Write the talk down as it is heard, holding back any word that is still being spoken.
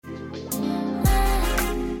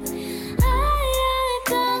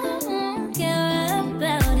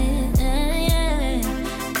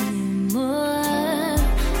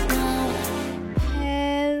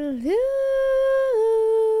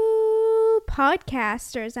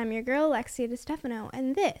podcasters. I'm your girl, Alexia DeStefano,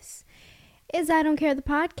 and this is I Don't Care the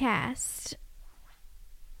Podcast.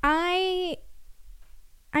 I'm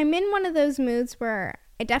in one of those moods where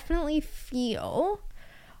I definitely feel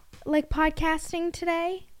like podcasting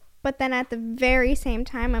today, but then at the very same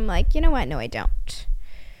time, I'm like, you know what? No, I don't.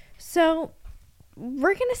 So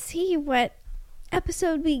we're going to see what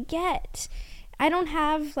episode we get. I don't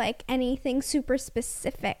have like anything super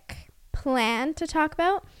specific planned to talk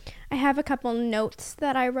about. I have a couple notes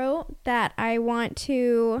that I wrote that I want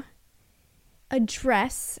to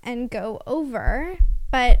address and go over,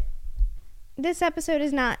 but this episode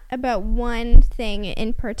is not about one thing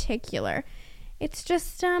in particular. It's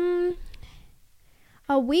just a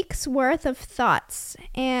week's worth of thoughts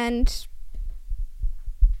and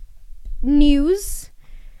news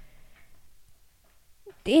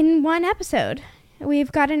in one episode.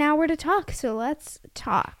 We've got an hour to talk, so let's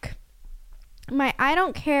talk. My I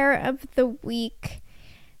Don't Care of the week,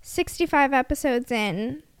 65 episodes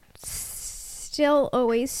in, still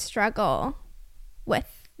always struggle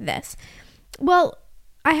with this. Well,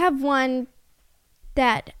 I have one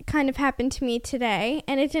that kind of happened to me today,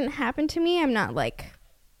 and it didn't happen to me. I'm not like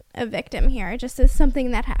a victim here. It just is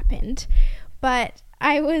something that happened. But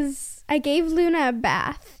I gave Luna a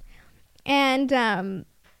bath, and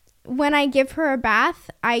when I give her a bath,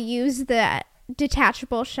 I use the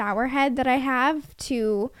detachable shower head that I have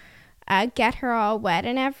to get her all wet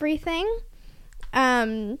and everything.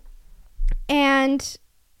 And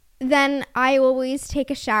then I always take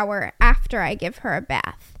a shower after I give her a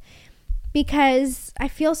bath because I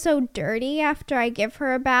feel so dirty after I give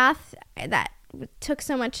her a bath. That took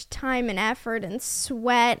so much time and effort and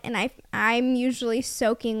sweat, and I'm usually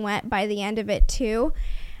soaking wet by the end of it too.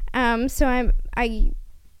 So I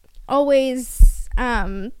always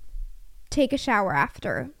take a shower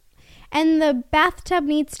after. And the bathtub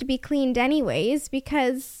needs to be cleaned anyways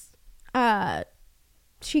because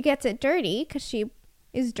she gets it dirty because she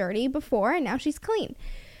is dirty before and now she's clean.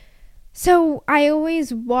 So I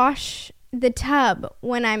always wash the tub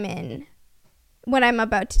when I'm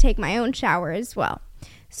about to take my own shower as well.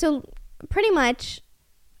 So pretty much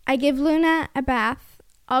I give Luna a bath.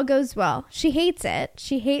 All goes well. She hates it.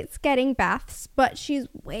 She hates getting baths, but she's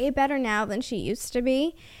way better now than she used to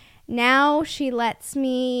be. Now she lets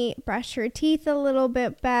me brush her teeth a little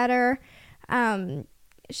bit better.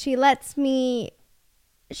 She does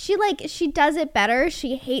it better.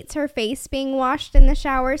 She hates her face being washed in the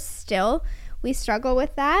shower still. We struggle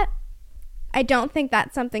with that. I don't think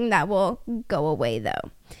that's something that will go away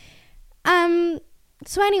though.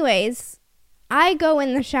 So anyways, I go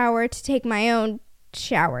in the shower to take my own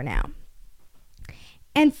shower now.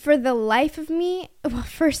 And for the life of me, well,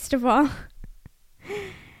 first of all,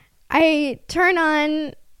 I turn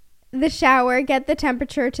on the shower, get the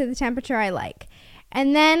temperature to the temperature I like.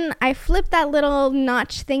 And then I flip that little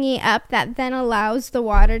notch thingy up that then allows the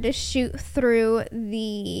water to shoot through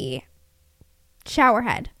the shower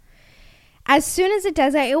head. As soon as it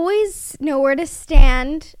does, I always know where to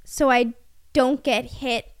stand so I don't get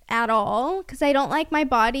hit at all, because I don't like my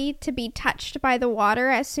body to be touched by the water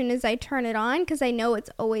as soon as I turn it on, because I know it's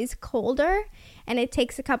always colder and it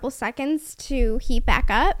takes a couple seconds to heat back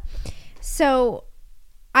up. So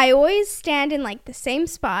I always stand in like the same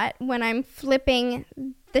spot when I'm flipping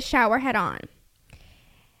the shower head on.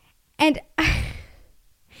 And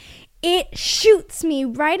it shoots me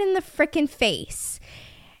right in the frickin' face.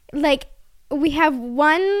 Like, we have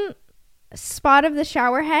one spot of the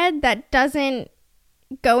shower head that doesn't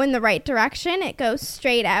go in the right direction. It goes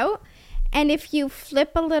straight out. And if you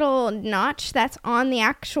flip a little notch that's on the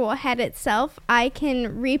actual head itself, I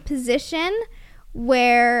can reposition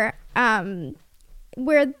where the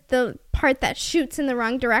part that shoots in the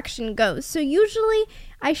wrong direction goes. So usually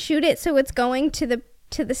I shoot it so it's going to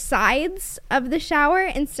the sides of the shower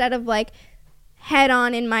instead of like head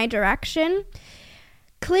on in my direction.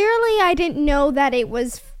 Clearly I didn't know that it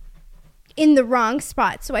was in the wrong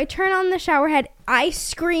spot. So I turn on the shower head. I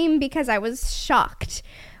scream because I was shocked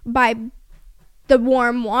by the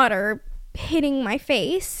warm water hitting my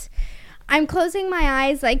face. I'm closing my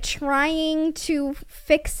eyes, like trying to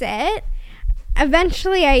fix it.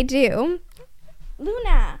 Eventually I do.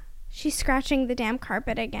 Luna, she's scratching the damn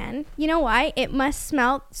carpet again. You know why? It must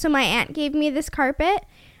smell. So my aunt gave me this carpet.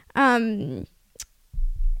 And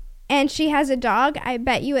she has a dog. I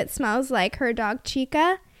bet you it smells like her dog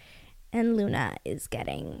Chica. And Luna is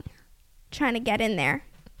trying to get in there.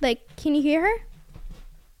 Like, can you hear her?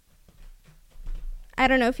 I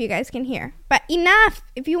don't know if you guys can hear. But enough!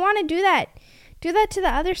 If you want to do that to the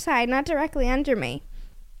other side, not directly under me.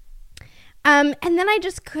 And then I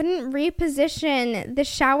just couldn't reposition the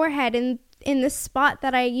shower head in in the spot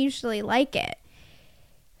that I usually like it.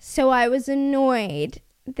 So I was annoyed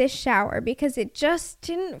this shower because it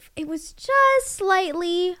was just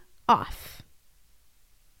slightly off.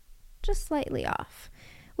 Just slightly off,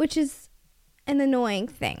 which is an annoying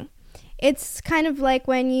thing. It's kind of like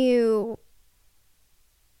when you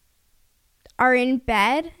are in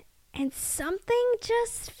bed and something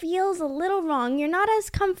just feels a little wrong. You're not as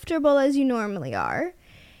comfortable as you normally are,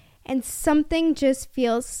 and something just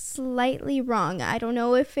feels slightly wrong. I don't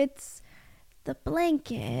know if it's the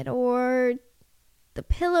blanket or the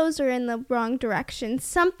pillows are in the wrong direction.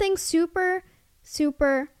 Something super,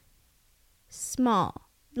 super small,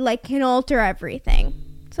 like, can alter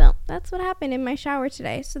everything. So that's what happened in my shower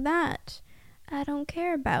today. So that I don't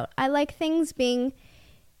care about. I like things being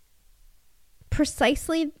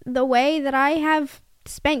precisely the way that I have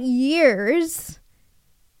spent years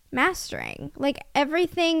mastering. Like,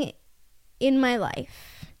 everything in my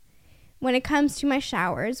life, when it comes to my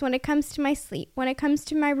showers, when it comes to my sleep, when it comes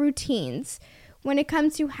to my routines, when it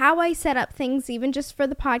comes to how I set up things, even just for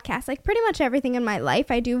the podcast, like pretty much everything in my life,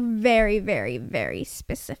 I do very, very, very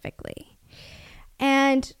specifically.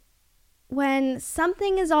 And when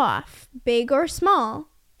something is off, big or small,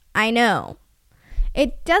 I know.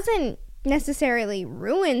 It doesn't necessarily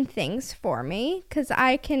ruin things for me because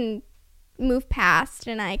I can move past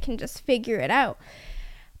and I can just figure it out.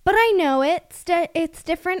 But I know it's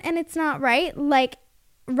different and it's not right. Like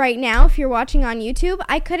right now, if you're watching on YouTube,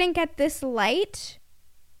 I couldn't get this light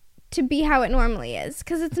to be how it normally is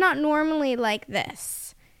because it's not normally like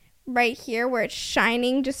this right here where it's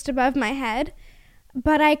shining just above my head.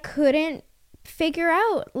 But I couldn't figure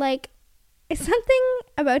out, like, something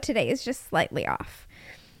about today is just slightly off.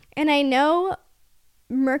 And I know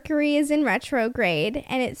Mercury is in retrograde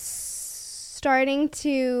and it's starting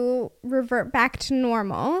to revert back to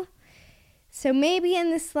normal. So maybe in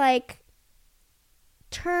this, like,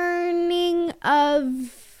 turning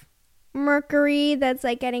of Mercury that's,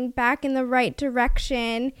 like, getting back in the right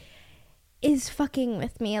direction is fucking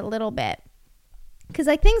with me a little bit. Because,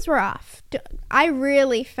 like, things were off. I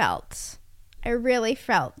really felt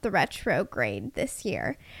the retrograde this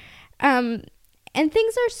year. And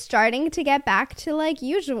things are starting to get back to, like,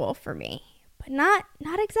 usual for me. But not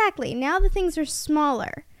exactly. Now the things are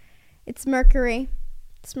smaller. It's Mercury.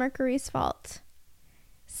 It's Mercury's fault.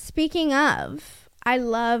 Speaking of, I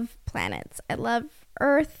love planets. I love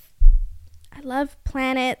Earth. I love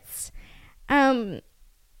planets. People,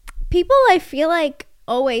 I feel like,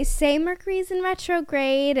 always say Mercury's in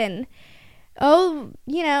retrograde and, oh,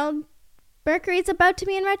 you know, Mercury's about to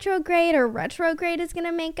be in retrograde or retrograde is going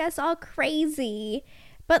to make us all crazy.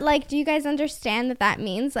 But, like, do you guys understand that that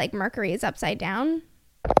means, like, Mercury is upside down?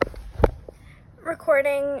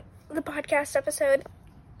 Recording the podcast episode,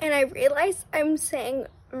 and I realize I'm saying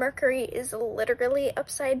Mercury is literally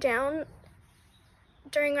upside down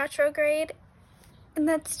during retrograde, and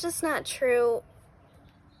that's just not true.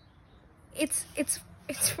 It's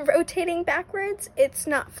rotating backwards. It's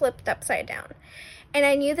not flipped upside down. And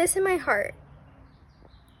I knew this in my heart,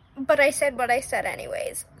 but I said what I said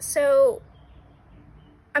anyways. So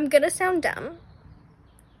I'm going to sound dumb,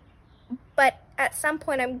 but at some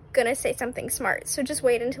point I'm going to say something smart. So just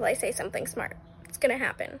wait until I say something smart. It's going to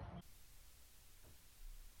happen.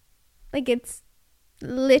 Like, it's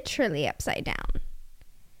literally upside down.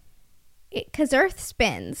 Because Earth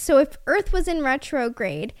spins. So if Earth was in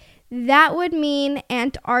retrograde, that would mean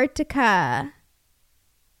Antarctica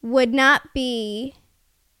would not be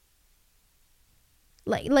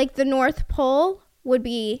like the North Pole would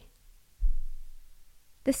be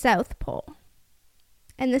the South Pole.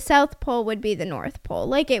 And the South Pole would be the North Pole.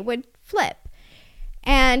 Like, it would flip.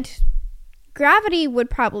 And gravity would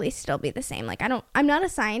probably still be the same. Like, I'm not a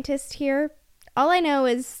scientist here. All I know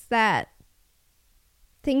is that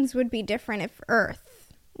things would be different if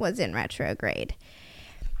Earth was in retrograde.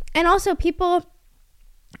 And also, people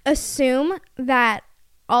assume that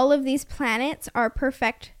all of these planets are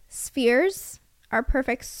perfect spheres, are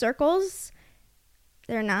perfect circles.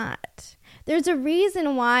 They're not. There's a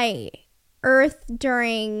reason why Earth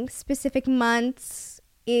during specific months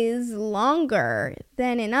is longer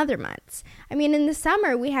than in other months. I mean, in the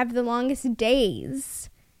summer, we have the longest days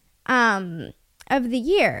of the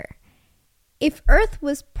year. If Earth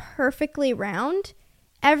was perfectly round,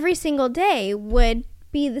 every single day would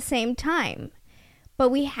be the same time. But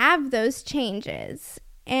we have those changes.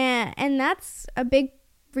 And that's a big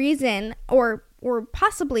reason, or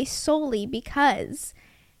possibly solely because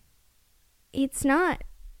it's not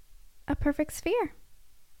a perfect sphere.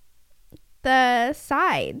 The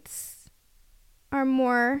sides are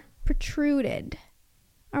more protruded,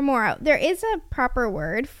 are more out. There is a proper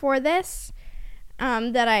word for this,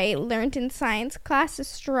 that I learned in science class,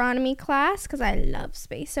 astronomy class, because I love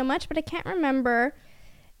space so much, but I can't remember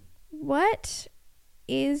what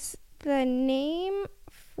is the name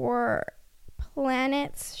for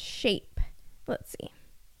planet's shape. Let's see.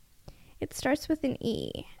 It starts with an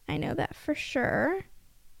E. I know that for sure.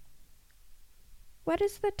 What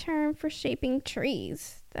is the term for shaping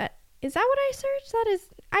trees? Is that what I searched?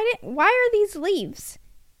 Why are these leaves?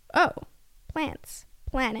 Oh, plants,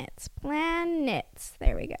 planets.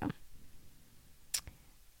 There we go.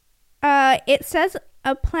 It says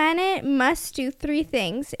a planet must do 3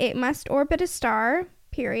 things. It must orbit a star,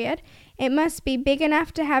 period. It must be big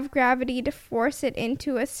enough to have gravity to force it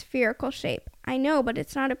into a spherical shape. I know, but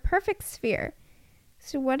it's not a perfect sphere.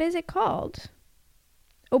 So what is it called?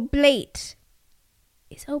 Oblate.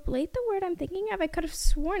 Is oblate the word I'm thinking of? I could have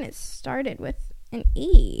sworn it started with an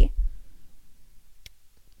E.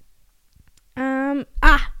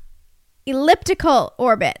 Elliptical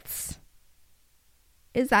orbits.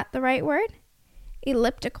 Is that the right word?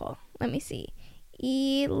 Elliptical. Let me see.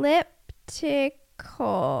 Elliptical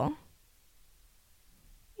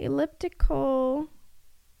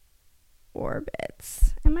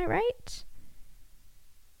orbits. Am I right?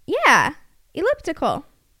 Yeah. Elliptical.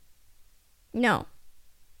 No.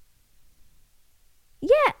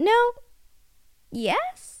 Yeah, no.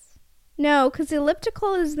 Yes? No, because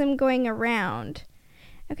elliptical is them going around.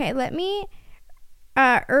 Okay,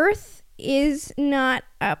 Earth is not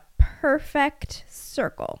a perfect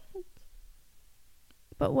circle.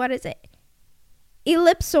 But what is it?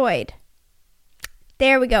 Ellipsoid.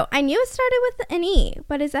 There we go. I knew it started with an E,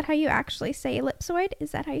 but is that how you actually say ellipsoid?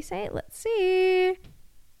 Is that how you say it? Let's see.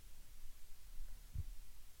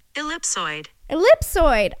 Ellipsoid.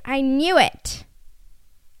 Ellipsoid. I knew it.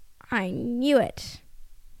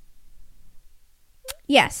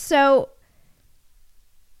 Yes, so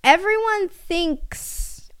everyone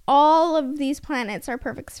thinks all of these planets are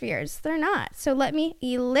perfect spheres. They're not. So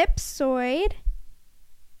ellipsoid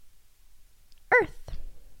Earth.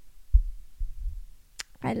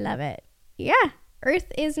 I love it. Yeah,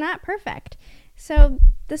 Earth is not perfect. So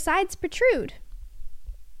the sides protrude.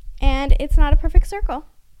 And it's not a perfect circle.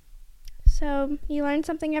 So you learn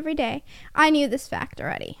something every day. I knew this fact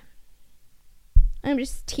already. I'm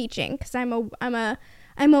just teaching because I'm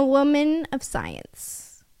a woman of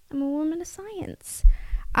science.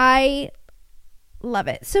 I love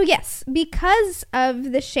it. So yes, because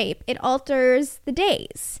of the shape, it alters the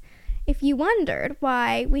days. If you wondered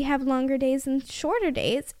why we have longer days and shorter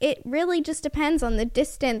days, it really just depends on the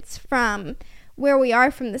distance from where we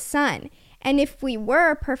are from the sun. And if we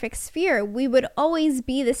were a perfect sphere, we would always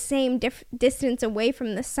be the same distance away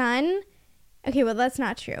from the sun. Okay, well, that's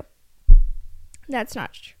not true.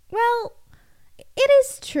 Well, it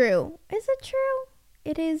is true. Is it true?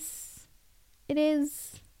 It is.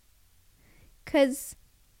 Because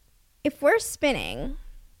if we're spinning...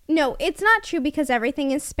 No, it's not true because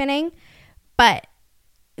everything is spinning. But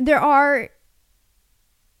there are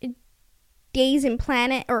days and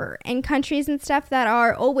countries and stuff that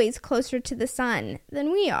are always closer to the sun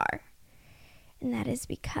than we are. And that is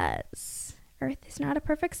because Earth is not a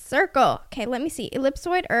perfect circle. Okay, let me see.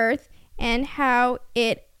 Ellipsoid Earth and how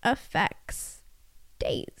it affects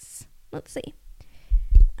days. Let's see.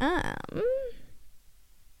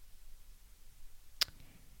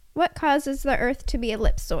 What causes the Earth to be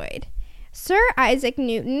ellipsoid? Sir Isaac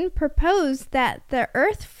Newton proposed that the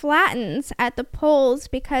Earth flattens at the poles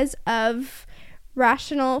because of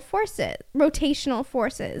rotational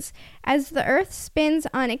forces. As the Earth spins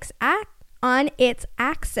on its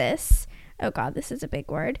axis, oh god, this is a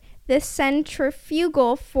big word, this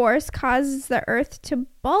centrifugal force causes the Earth to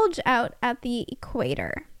bulge out at the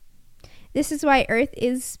equator. This is why Earth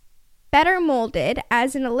is better molded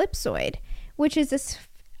as an ellipsoid, which is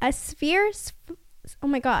a sphere... Oh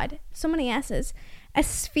my god, so many S's. A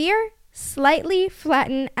sphere slightly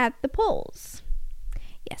flattened at the poles.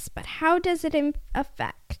 Yes, but how does it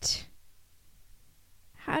affect?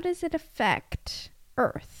 How does it affect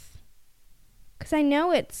Earth? Because I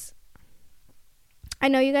know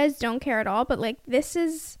you guys don't care at all, but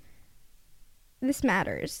this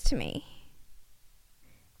matters to me.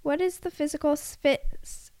 What is the physical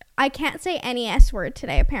I can't say any S word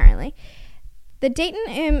today, apparently.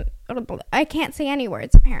 I can't say any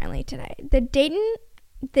words apparently today. The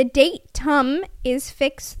datum is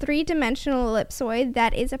fixed 3-dimensional ellipsoid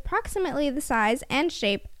that is approximately the size and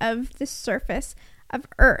shape of the surface of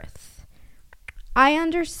Earth. I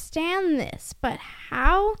understand this, but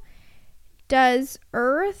how does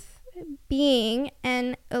Earth being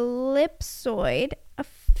an ellipsoid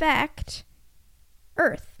affect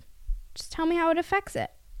Earth? Just tell me how it affects it.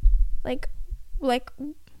 Like,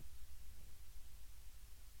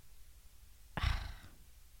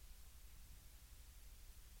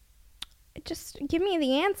 just give me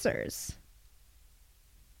the answers.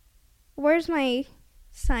 Where's my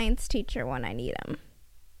science teacher when I need him?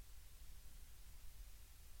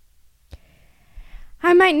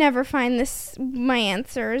 I might never find my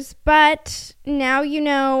answers, but now you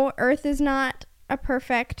know Earth is not a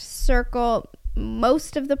perfect circle.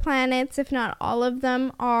 Most of the planets, if not all of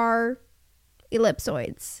them, are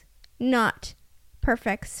ellipsoids, not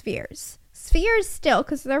perfect spheres. Spheres still,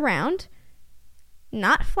 because they're round,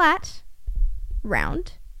 not flat,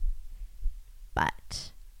 round,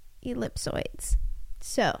 but ellipsoids.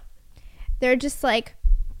 So they're just like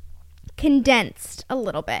condensed a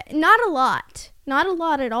little bit. Not a lot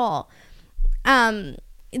at all.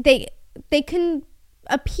 They can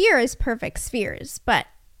appear as perfect spheres, but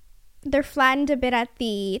they're flattened a bit at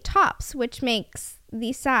the tops, which makes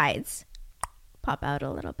the sides pop out a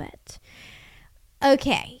little bit.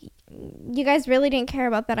 Okay, you guys really didn't care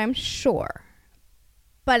about that, I'm sure.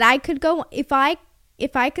 But I could go, if I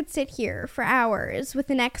could sit here for hours with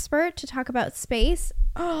an expert to talk about space,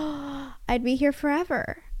 I'd be here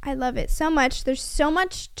forever. I love it so much. There's so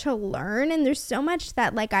much to learn, and there's so much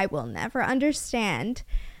that like I will never understand.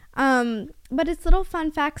 But it's little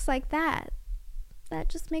fun facts like that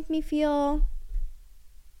just make me feel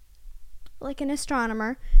like an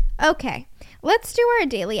astronomer. Okay, let's do our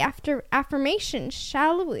daily affirmation,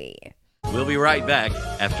 shall we? We'll be right back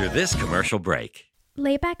after this commercial break.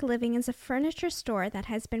 Layback Living is a furniture store that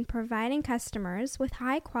has been providing customers with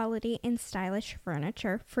high quality and stylish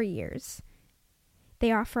furniture for years.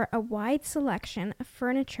 They offer a wide selection of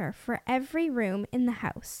furniture for every room in the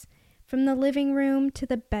house, from the living room to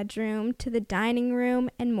the bedroom to the dining room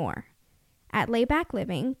and more. At Layback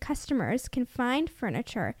Living, customers can find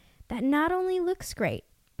furniture that not only looks great,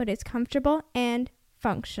 but is comfortable and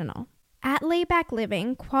functional. At Layback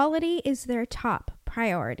Living, quality is their top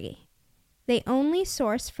priority. They only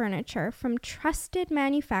source furniture from trusted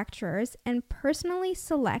manufacturers and personally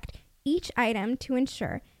select each item to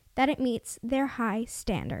ensure that it meets their high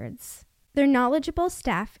standards. Their knowledgeable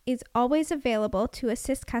staff is always available to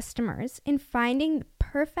assist customers in finding the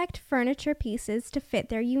perfect furniture pieces to fit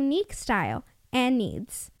their unique style and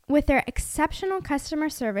needs. With their exceptional customer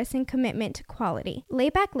service and commitment to quality,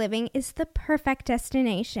 Layback Living is the perfect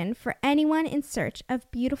destination for anyone in search of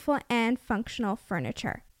beautiful and functional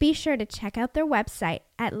furniture. Be sure to check out their website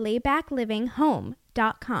at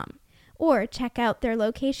laybackliving.com or check out their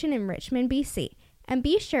location in Richmond, BC. And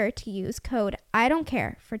be sure to use code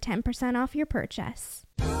IDON'TCARE for 10% off your purchase.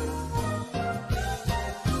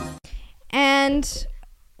 And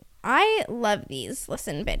I love these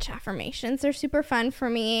listen bitch affirmations. They're super fun for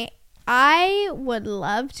me. I would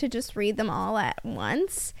love to just read them all at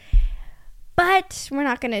once, but we're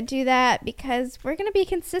not going to do that because we're going to be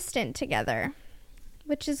consistent together,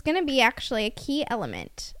 which is going to be actually a key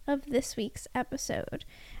element of this week's episode.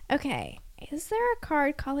 Okay, is there a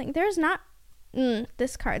card calling? There's not.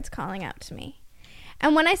 This card's calling out to me.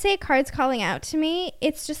 And when I say a card's calling out to me,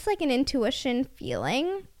 it's just like an intuition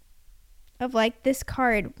feeling of like, this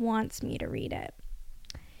card wants me to read it.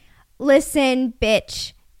 Listen,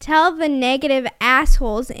 bitch. Tell the negative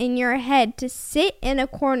assholes in your head to sit in a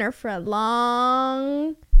corner for a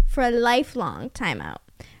lifelong timeout.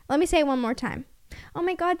 Let me say it one more time. Oh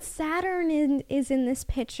my God, Saturn is in this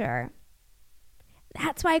picture.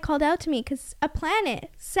 That's why it called out to me, because a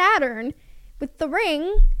planet, Saturn, with the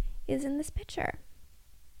ring, is in this picture.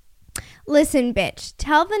 Listen, bitch.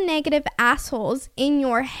 Tell the negative assholes in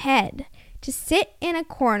your head to sit in a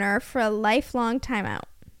corner for a lifelong timeout.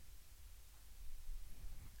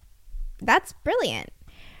 That's brilliant.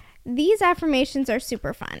 These affirmations are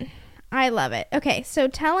super fun. I love it. Okay, so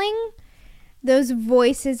telling those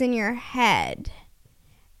voices in your head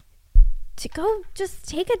to go just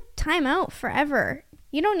take a time out forever.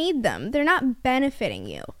 You don't need them. They're not benefiting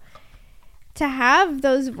you. To have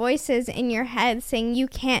those voices in your head saying you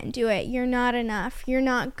can't do it, you're not enough, you're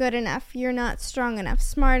not good enough, you're not strong enough,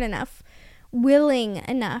 smart enough, willing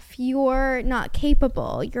enough, you're not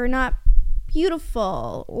capable, you're not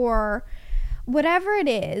beautiful, or whatever it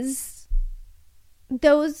is,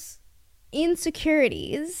 those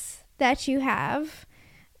insecurities that you have,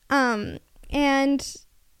 and,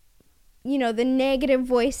 you know, the negative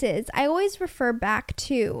voices. I always refer back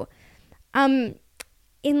to,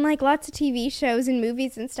 in like lots of TV shows and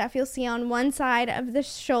movies and stuff, you'll see on one side of the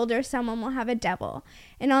shoulder someone will have a devil,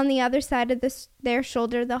 and on the other side of their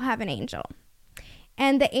shoulder they'll have an angel.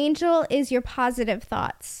 And the angel is your positive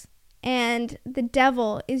thoughts, and the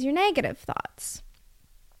devil is your negative thoughts.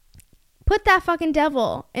 Put that fucking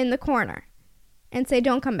devil in the corner. and say,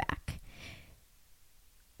 don't come back.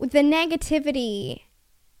 With the negativity,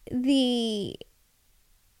 the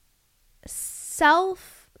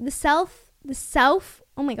self,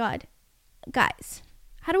 oh my God. Guys,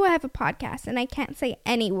 how do I have a podcast and I can't say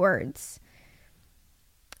any words?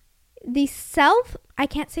 I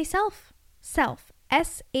can't say self,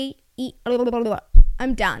 S-A-E,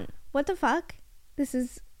 I'm done. What the fuck? This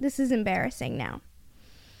is embarrassing now.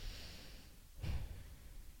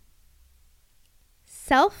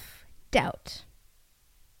 Self-doubt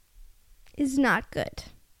is not good.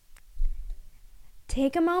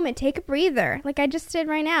 Take a moment, take a breather, like I just did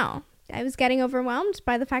right now. I was getting overwhelmed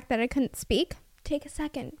by the fact that I couldn't speak. Take a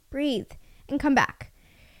second, breathe, and come back.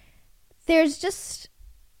 There's just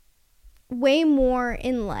way more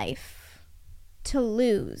in life to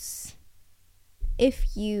lose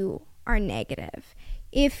if you are negative.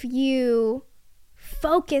 If you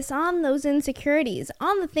focus on those insecurities,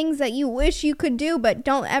 on the things that you wish you could do but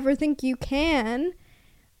don't ever think you can,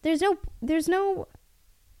 there's no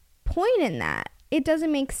point in that. It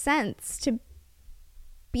doesn't make sense to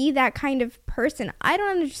be that kind of person. I don't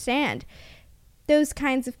understand those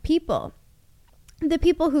kinds of people. The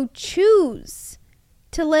people who choose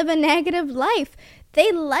to live a negative life,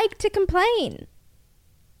 they like to complain.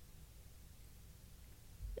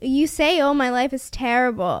 You say, oh, my life is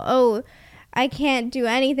terrible. Oh, I can't do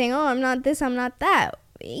anything. Oh, I'm not this, I'm not that.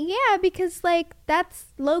 Yeah, because like that's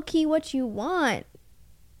low-key what you want.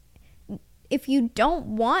 If you don't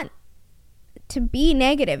want to be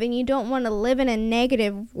negative and you don't want to live in a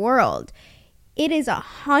negative world, it is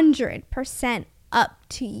 100% up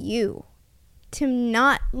to you to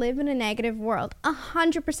not live in a negative world.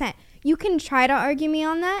 100%. You can try to argue me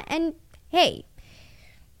on that, and hey,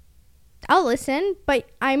 I'll listen, but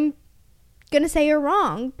I'm gonna say you're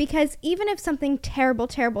wrong, because even if something terrible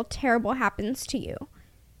happens to you,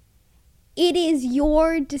 it is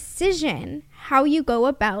your decision how you go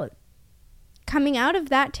about coming out of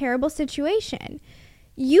that terrible situation.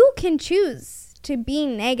 You can choose to be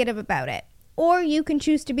negative about it, or you can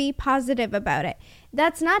choose to be positive about it.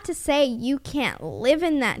 That's not to say you can't live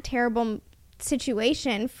in that terrible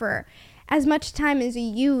situation for as much time as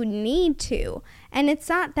you need to. And it's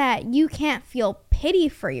not that you can't feel pity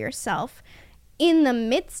for yourself in the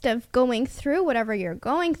midst of going through whatever you're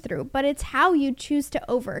going through, but it's how you choose to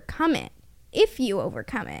overcome it, if you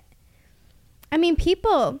overcome it. I mean,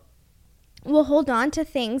 people will hold on to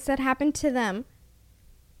things that happened to them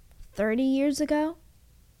 30 years ago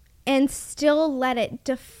and still let it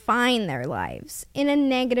define their lives in a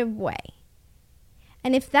negative way.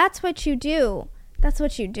 And if that's what you do, that's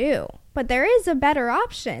what you do. But there is a better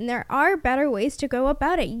option. There are better ways to go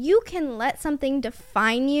about it. You can let something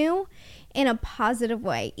define you in a positive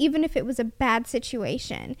way, even if it was a bad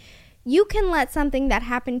situation. You can let something that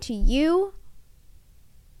happened to you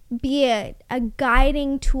be a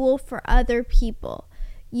guiding tool for other people.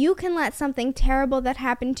 You can let something terrible that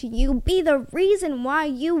happened to you be the reason why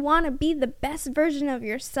you want to be the best version of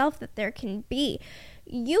yourself that there can be.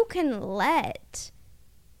 You can let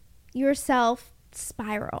yourself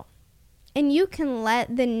spiral, and you can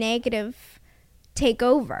let the negative take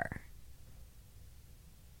over.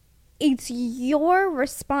 It's your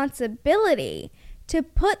responsibility to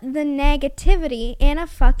put the negativity in a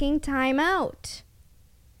fucking timeout.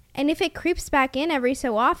 And if it creeps back in every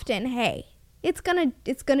so often, hey, it's gonna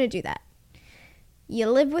do that. You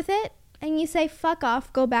live with it and you say, fuck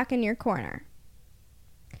off, go back in your corner.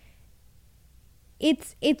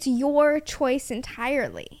 It's your choice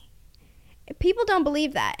entirely. People don't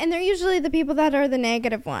believe that, and they're usually the people that are the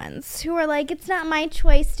negative ones, who are like, it's not my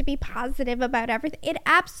choice to be positive about everything. It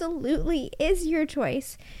absolutely is your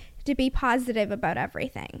choice to be positive about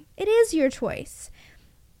everything. It is your choice.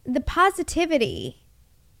 The positivity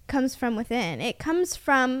comes from within. It comes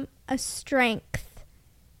from a strength.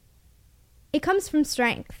 It comes from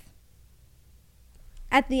strength.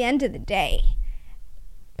 At the end of the day,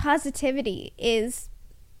 positivity is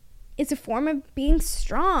a form of being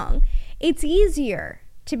strong. It's easier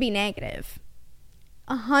to be negative.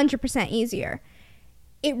 100% easier.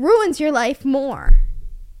 It ruins your life more.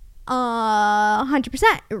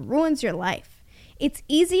 100%. It ruins your life. It's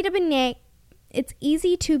easy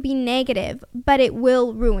to be negative, but it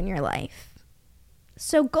will ruin your life.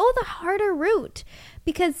 So go the harder route,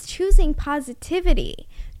 because choosing positivity,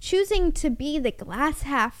 choosing to be the glass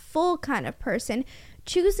half full kind of person,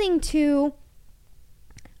 choosing to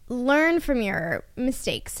learn from your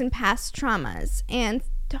mistakes and past traumas and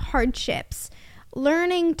hardships,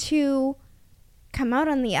 learning to come out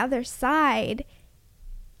on the other side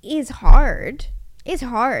is hard. It's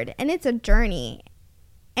hard, and it's a journey.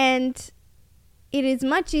 And it is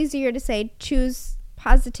much easier to say choose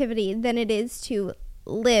positivity than it is to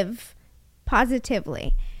live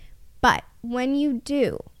positively. But when you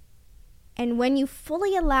do, and when you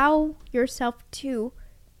fully allow yourself to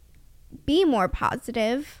be more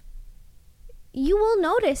positive, you will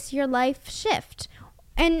notice your life shift.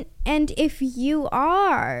 And if you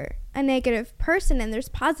are a negative person and there's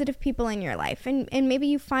positive people in your life, and maybe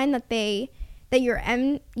you find that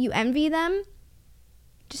you envy them,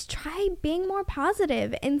 just try being more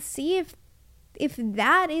positive and see if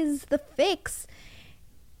that is the fix.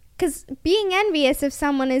 Because being envious if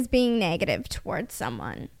someone is being negative towards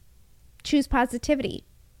someone, choose positivity.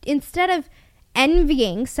 Instead of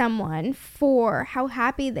envying someone for how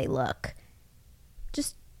happy they look,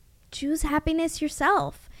 just choose happiness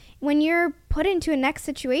yourself. When you're put into a next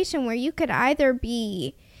situation where you could either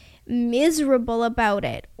be miserable about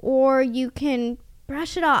it or you can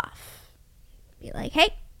brush it off, be like,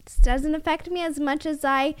 hey, this doesn't affect me as much as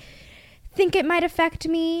I think it might affect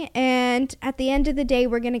me, and at the end of the day,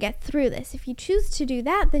 we're going to get through this. If you choose to do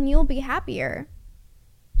that, then you'll be happier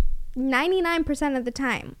 99% of the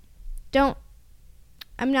time.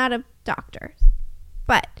 I'm not a doctor,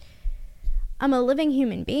 but I'm a living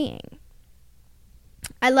human being.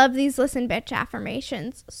 I love these listen bitch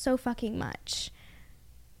affirmations so fucking much.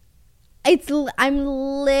 I'm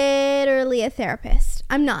literally a therapist.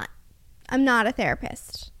 I'm not a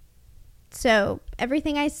therapist. So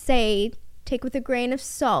everything I say, take with a grain of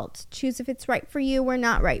salt. Choose if it's right for you or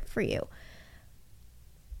not right for you.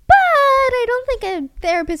 But I don't think a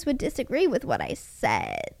therapist would disagree with what I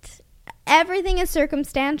said. Everything is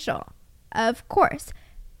circumstantial, of course.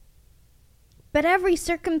 But every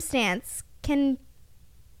circumstance can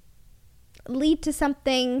lead to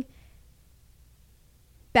something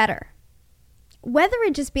better. Whether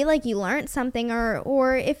it just be like you learned something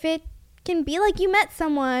or if it can be like you met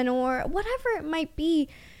someone or whatever it might be,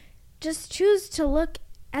 just choose to look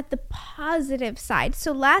at the positive side.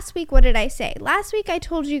 So last week, what did I say? Last week I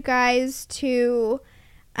told you guys to,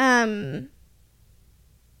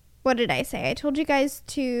 what did I say? I told you guys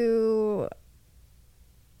to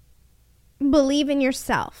believe in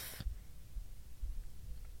yourself.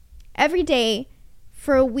 Every day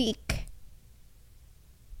for a week,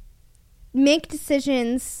 make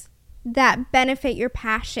decisions that benefit your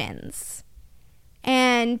passions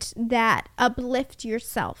and that uplift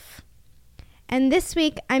yourself. And this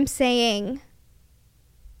week I'm saying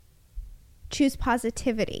choose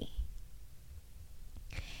positivity.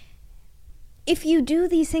 If you do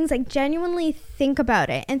these things, like genuinely think about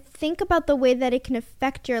it and think about the way that it can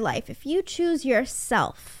affect your life. If you choose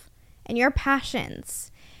yourself and your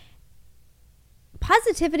passions,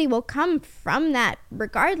 positivity will come from that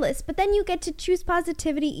regardless, but then you get to choose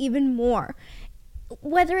positivity even more.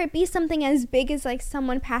 Whether it be something as big as like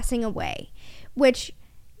someone passing away, which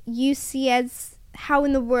you see as how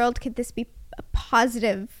in the world could this be a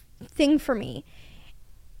positive thing for me?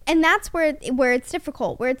 And that's where it's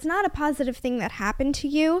difficult, where it's not a positive thing that happened to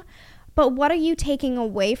you, but what are you taking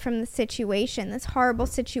away from the situation, this horrible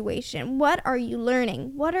situation? What are you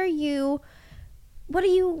learning? What are you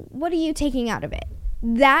taking out of it?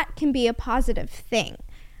 That can be a positive thing.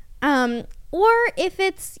 Or if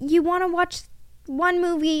it's you want to watch one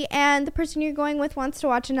movie and the person you're going with wants to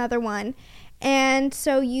watch another one, and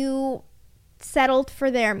so you settled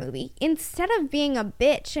for their movie. Instead of being a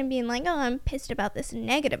bitch and being like, oh, I'm pissed about this and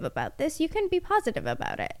negative about this, you can be positive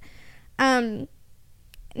about it.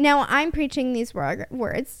 Now I'm preaching these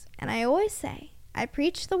words, and I always say, I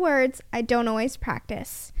preach the words, I don't always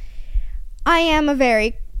practice. I am a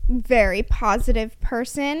very, very positive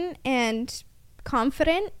person and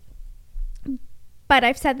confident, but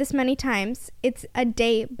I've said this many times, it's a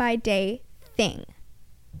day-by-day thing.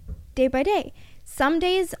 Day by day. Some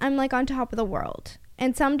days I'm like on top of the world,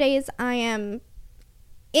 and some days I am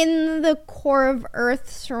in the core of earth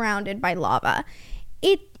surrounded by lava.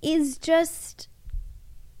 It is just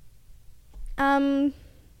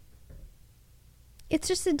it's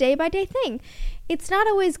just a day-by-day thing. It's not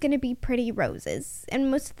always going to be pretty roses, and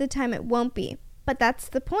most of the time it won't be. But that's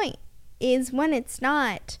the point, is when it's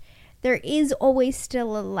not, there is always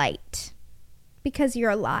still a light because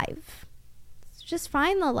you're alive. So just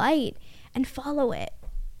find the light and follow it.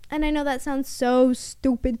 And I know that sounds so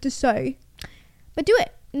stupid to say, but do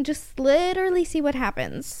it and just literally see what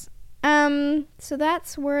happens. So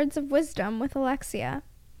that's Words of Wisdom with Alexia.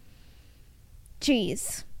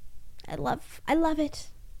 Jeez. I love it.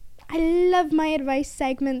 I love my advice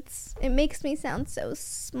segments. It makes me sound so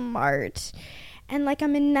smart and like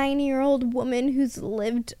I'm a 90-year-old woman who's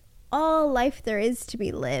lived all life there is to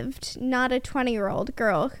be lived, not a 20-year-old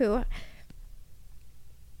girl who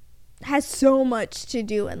has so much to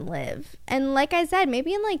do and live. And like I said,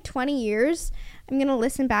 maybe in like 20 years, I'm going to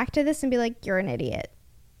listen back to this and be like, you're an idiot.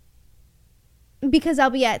 Because I'll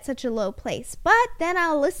be at such a low place. But then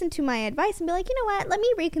I'll listen to my advice and be like, you know what? Let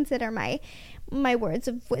me reconsider my words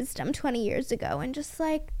of wisdom 20 years ago and just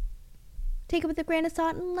like take it with a grain of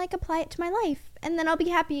salt and like apply it to my life. And then I'll be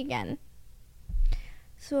happy again.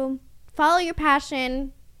 So follow your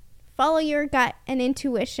passion, follow your gut and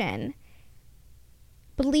intuition.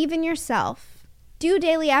 Believe in yourself. Do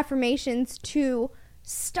daily affirmations to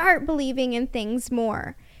start believing in things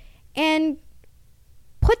more. And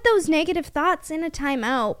put those negative thoughts in a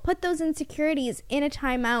timeout. Put those insecurities in a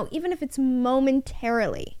timeout, even if it's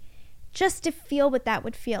momentarily, just to feel what that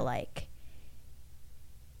would feel like.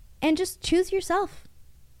 And just choose yourself.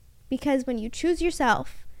 Because when you choose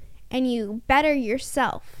yourself and you better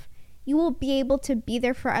yourself, you will be able to be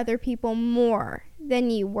there for other people more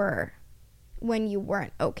than you were when you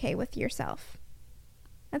weren't okay with yourself.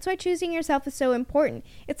 That's why choosing yourself is so important.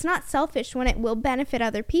 It's not selfish when it will benefit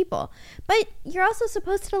other people. But you're also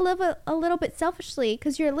supposed to live a little bit selfishly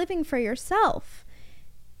because you're living for yourself.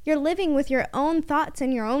 You're living with your own thoughts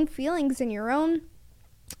and your own feelings and your own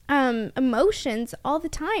emotions all the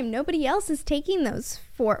time. Nobody else is taking those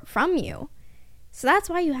from you. So that's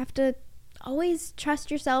why you have to always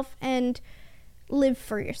trust yourself and live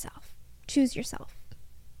for yourself. Choose yourself.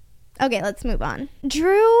 Okay, let's move on.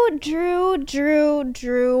 Drew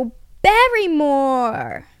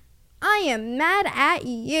Barrymore. I am mad at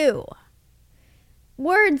you.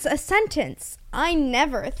 Words, a sentence I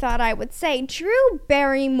never thought I would say. Drew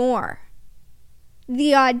Barrymore.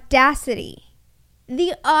 The audacity.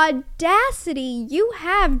 The audacity you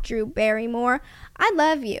have, Drew Barrymore. I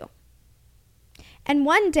love you. And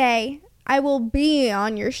one day, I will be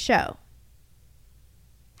on your show.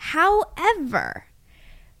 However,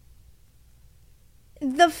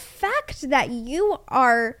 the fact that you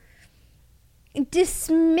are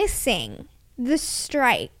dismissing the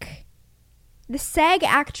strike, the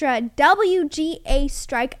SAG-AFTRA WGA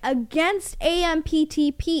strike against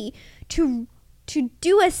AMPTP to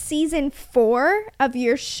do a season 4 of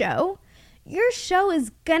your show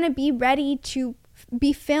is going to be ready to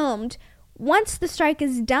be filmed once the strike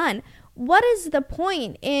is done. What is the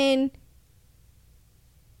point in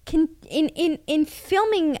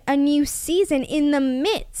filming a new season in the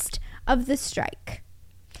midst of the strike?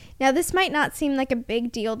 Now, this might not seem like a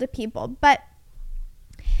big deal to people, but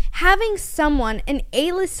having someone, an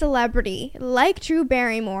A-list celebrity like Drew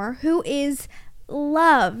Barrymore, who is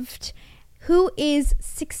loved, who is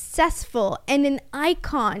successful and an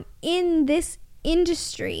icon in this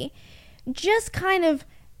industry, just kind of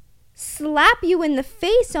slap you in the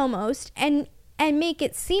face almost and make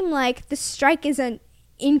it seem like the strike is an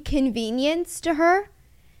inconvenience to her,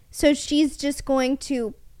 so she's just going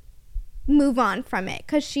to move on from it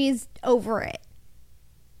because she's over it.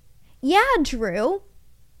 Yeah, Drew,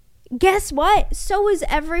 guess what? So is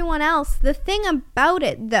everyone else. The thing about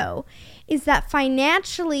it, though, is that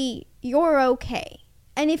financially you're okay.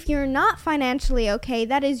 And if you're not financially okay,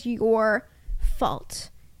 that is your fault.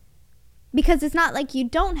 Because it's not like you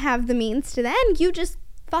don't have the means to the end. You just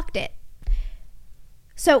fucked it.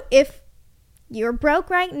 So if you're broke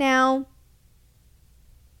right now,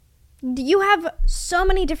 you have so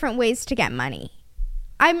many different ways to get money.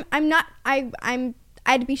 I'd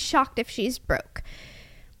be shocked if she's broke.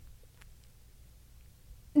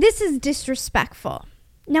 This is disrespectful.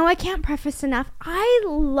 Now, I can't preface enough. I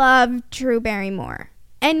love Drew Barrymore.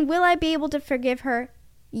 And will I be able to forgive her?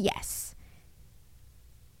 Yes.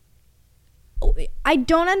 I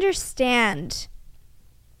don't understand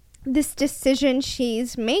this decision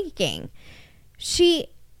she's making. She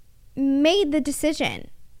made the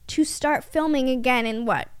decision to start filming again in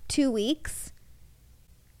 2 weeks?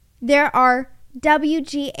 There are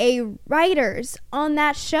WGA writers on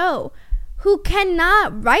that show who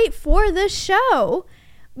cannot write for the show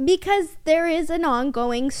because there is an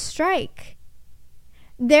ongoing strike.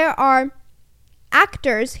 There are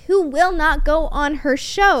actors who will not go on her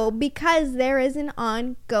show because there is an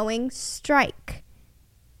ongoing strike.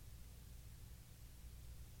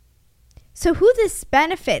 So who this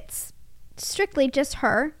benefits? Strictly just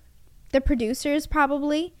her, the producers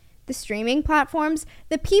probably, the streaming platforms,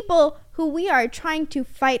 the people who we are trying to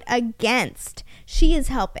fight against. She is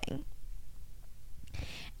helping.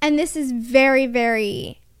 And this is very,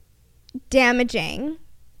 very damaging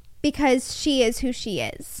because she is who she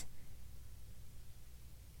is.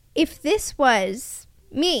 If this was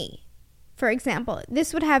me, for example,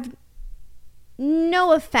 this would have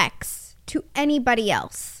no effects to anybody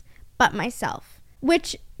else but myself,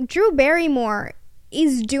 which Drew Barrymore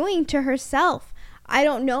is doing to herself. I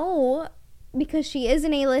don't know, because she is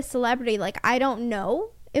an A-list celebrity. Like, I don't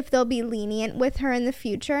know if they'll be lenient with her in the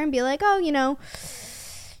future and be like, oh,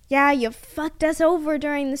 yeah, you fucked us over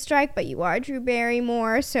during the strike, but you are Drew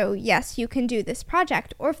Barrymore, so yes, you can do this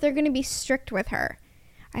project. Or if they're going to be strict with her.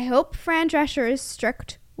 I hope Fran Drescher is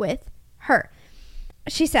strict with her.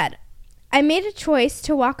 She said, I made a choice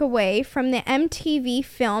to walk away from the MTV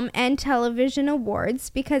Film and Television Awards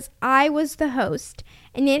because I was the host,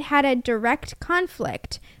 and it had a direct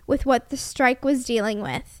conflict with what the strike was dealing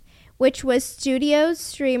with, which was studios,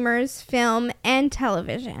 streamers, film, and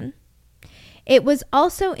television. It was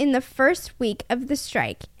also in the first week of the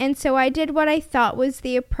strike, and so I did what I thought was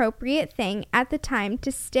the appropriate thing at the time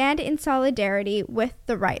to stand in solidarity with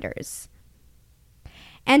the writers.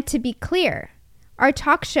 And to be clear, our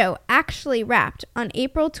talk show actually wrapped on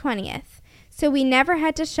April 20th, so we never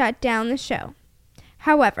had to shut down the show.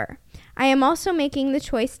 However, I am also making the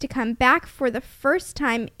choice to come back for the first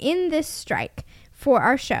time in this strike for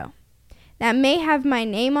our show. That may have my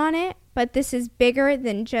name on it, but this is bigger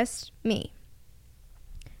than just me.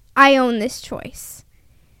 I own this choice.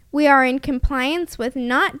 We are in compliance with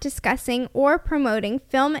not discussing or promoting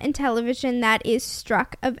film and television that is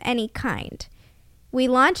struck of any kind. We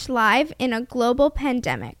launched live in a global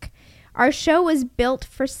pandemic. Our show was built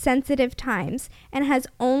for sensitive times and has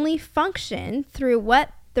only functioned through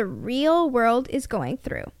what the real world is going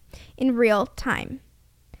through in real time.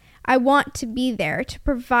 I want to be there to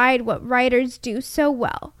provide what writers do so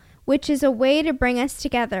well, which is a way to bring us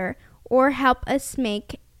together or help us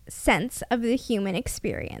make sense of the human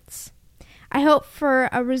experience. I hope for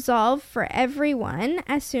a resolve for everyone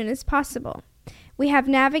as soon as possible. We have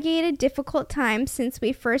navigated difficult times since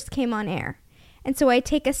we first came on air, and so I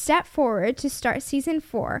take a step forward to start season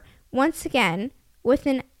 4 once again with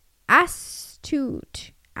an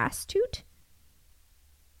astute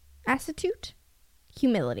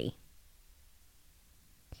humility.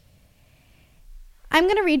 I'm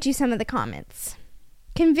going to read you some of the comments.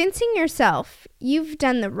 Convincing yourself you've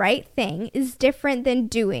done the right thing is different than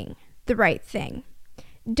doing the right thing.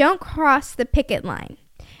 Don't cross the picket line.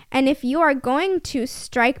 And if you are going to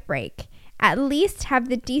strike break, at least have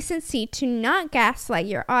the decency to not gaslight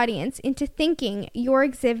your audience into thinking you're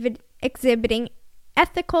exhibiting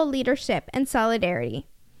ethical leadership and solidarity.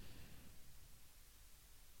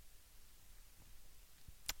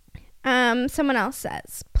 Someone else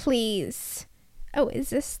says, please. Oh, is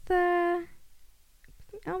this the...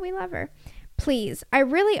 Oh, we love her. Please, I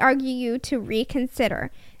really argue you to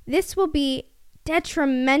reconsider. This will be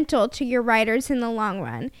detrimental to your writers in the long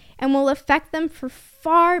run and will affect them for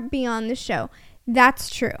far beyond the show. That's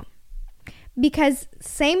true. Because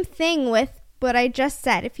same thing with what I just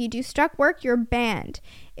said. If you do struck work, you're banned.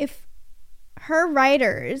 If her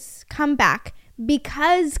writers come back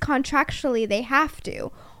because contractually they have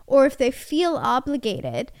to, or if they feel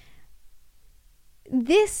obligated,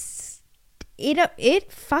 it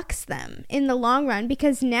fucks them in the long run,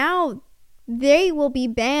 because now they will be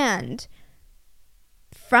banned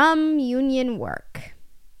from union work.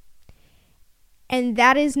 And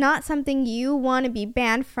that is not something you want to be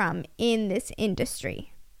banned from in this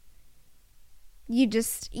industry.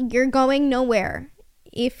 You're going nowhere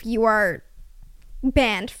if you are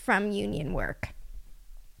banned from union work.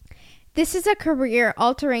 This is a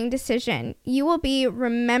career-altering decision. You will be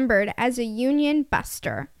remembered as a union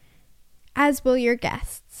buster, as will your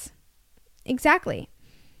guests. Exactly.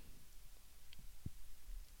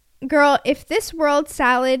 Girl, if this world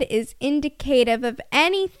salad is indicative of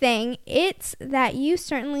anything, it's that you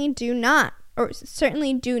certainly do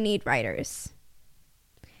need writers.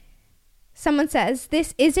 Someone says,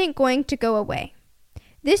 this isn't going to go away.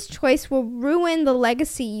 This choice will ruin the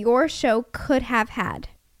legacy your show could have had.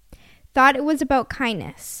 Thought it was about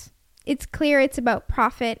kindness. It's clear it's about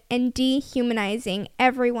profit and dehumanizing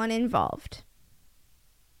everyone involved.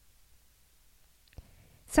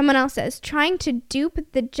 Someone else says, trying to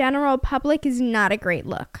dupe the general public is not a great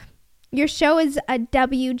look. Your show is a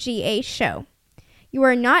WGA show. You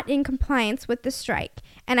are not in compliance with the strike,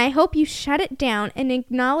 and I hope you shut it down and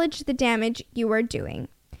acknowledge the damage you are doing.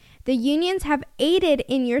 The unions have aided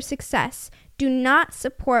in your success. Do not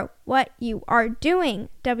support what you are doing.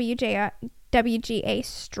 WGA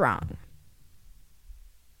strong.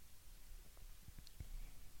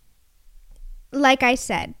 Like I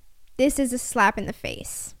said, this is a slap in the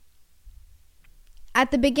face.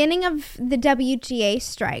 At the beginning of the WGA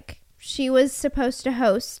strike, she was supposed to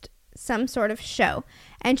host some sort of show,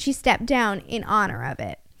 and she stepped down in honor of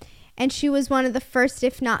it. And she was one of the first,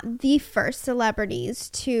 if not the first, celebrities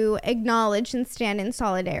to acknowledge and stand in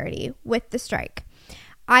solidarity with the strike.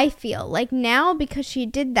 I feel like now, because she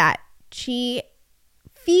did that, she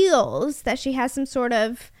feels that she has some sort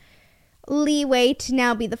of leeway to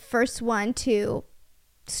now be the first one to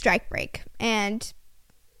strike break and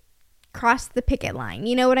cross the picket line.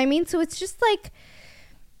 You know what I mean? So it's just like,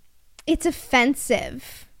 it's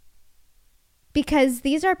offensive because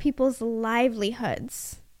these are people's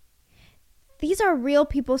livelihoods. These are real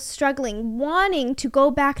people struggling, wanting to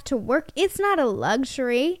go back to work. It's not a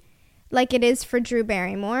luxury like it is for Drew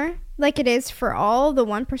Barrymore, like it is for all the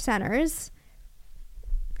 1%ers.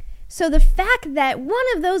 So the fact that one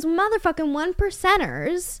of those motherfucking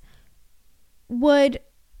 1%ers would,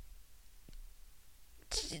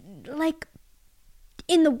 like,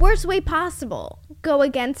 in the worst way possible, go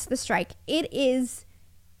against the strike, it is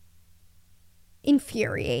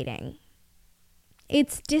infuriating.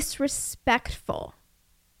 It's disrespectful.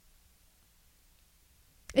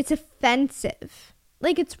 It's offensive.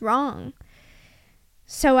 Like, it's wrong.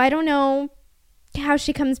 So I don't know how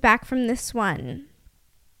she comes back from this one.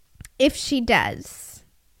 If she does.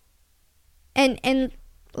 And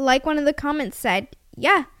like one of the comments said,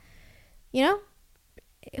 yeah, you know,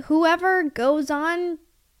 whoever goes on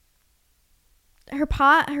her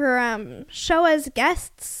show as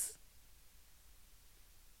guests,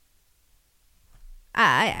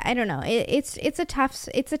 I don't know. It's a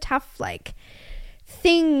tough like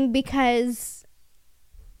thing because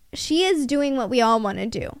she is doing what we all want to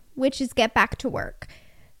do, which is get back to work.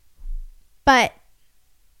 But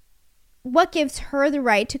what gives her the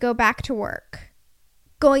right to go back to work,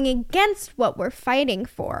 going against what we're fighting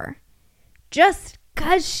for, just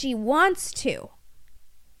because she wants to?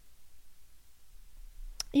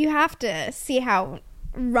 You have to see how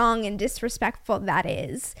wrong and disrespectful that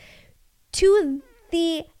is to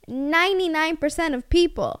the 99% of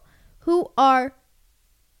people who are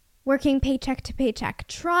working paycheck to paycheck,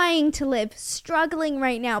 trying to live, struggling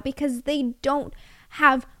right now because they don't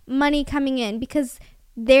have money coming in, because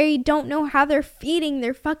they don't know how they're feeding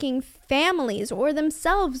their fucking families or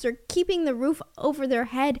themselves or keeping the roof over their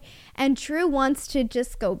head. And Drew wants to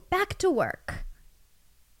just go back to work.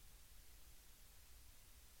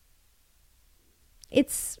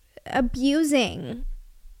 It's abusing.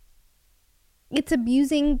 It's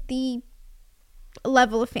abusing the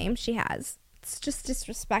level of fame she has. It's just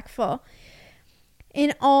disrespectful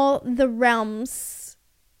in all the realms.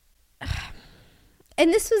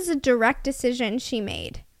 And this was a direct decision she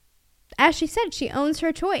made. As she said, she owns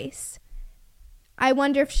her choice. I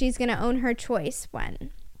wonder if she's going to own her choice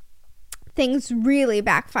when things really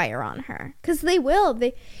backfire on her. Because they will.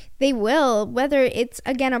 They will. Whether it's,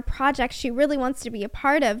 again, a project she really wants to be a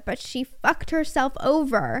part of, but she fucked herself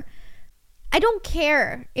over. I don't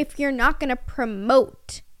care if you're not going to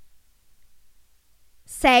promote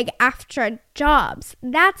SAG AFTRA jobs.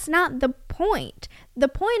 That's not the point. The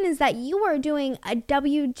point is that you are doing a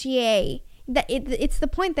WGA. It's the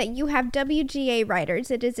point that you have WGA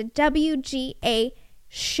writers. It is a WGA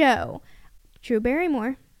show. Drew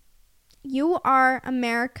Barrymore, you are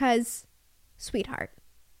America's sweetheart.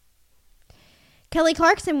 Kelly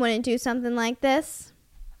Clarkson wouldn't do something like this.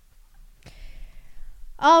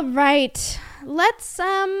 All right, let's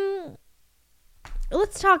talk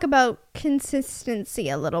about consistency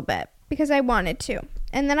a little bit because I wanted to.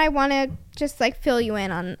 And then I want to just like fill you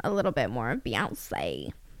in on a little bit more of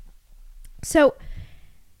Beyonce. So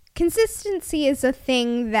consistency is a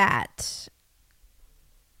thing that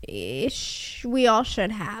we all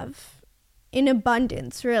should have in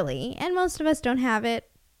abundance, really. And most of us don't have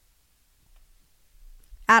it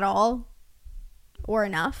at all or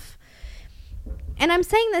enough. And I'm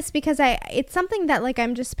saying this because it's something that like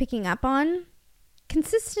I'm just picking up on.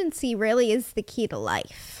 Consistency really is the key to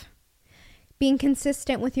life. Being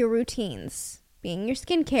consistent with your routines, being your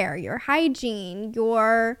skincare, your hygiene,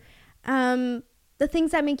 your the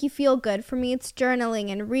things that make you feel good. For me, it's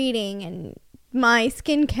journaling and reading and my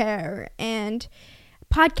skincare and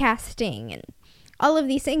podcasting and all of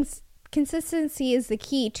these things. Consistency is the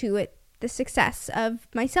key to it, the success of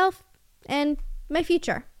myself and my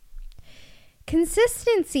future.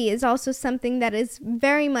 Consistency is also something that is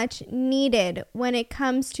very much needed when it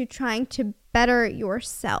comes to trying to better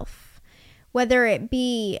yourself, whether it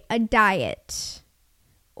be a diet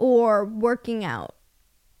or working out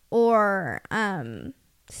or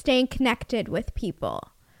staying connected with people.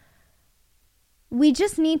 We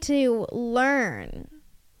just need to learn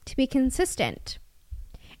to be consistent.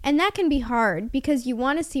 And that can be hard because you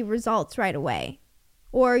want to see results right away,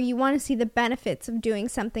 or you want to see the benefits of doing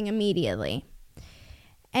something immediately.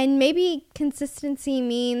 And maybe consistency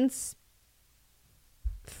means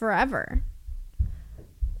forever.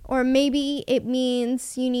 Or maybe it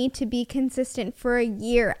means you need to be consistent for a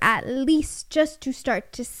year at least just to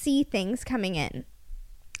start to see things coming in.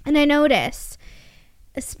 And I notice,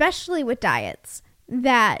 especially with diets,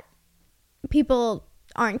 that people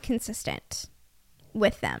aren't consistent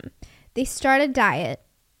with them. They start a diet,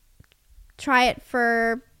 try it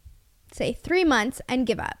for, say, 3 months and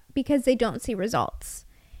give up because they don't see results.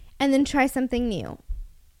 And then try something new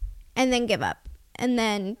and then give up. And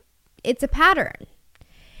then it's a pattern.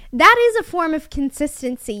 That is a form of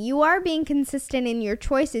consistency. You are being consistent in your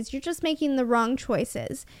choices. You're just making the wrong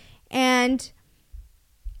choices. And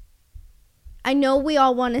I know we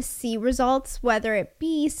all want to see results, whether it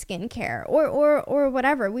be skincare or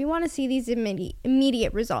whatever. We want to see these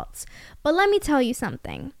immediate results. But let me tell you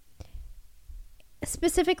something.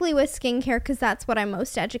 Specifically with skincare, because that's what I'm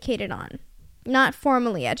most educated on. Not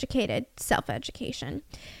formally educated, self-education.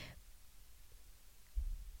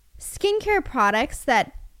 Skincare products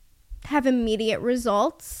that have immediate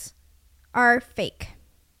results are fake.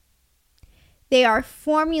 They are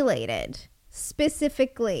formulated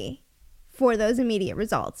specifically for those immediate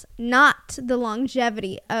results, not the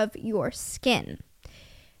longevity of your skin,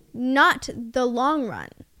 not the long run.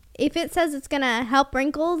 If it says it's going to help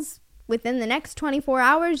wrinkles within the next 24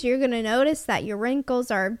 hours, you're going to notice that your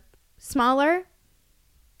wrinkles are smaller.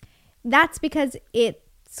 That's because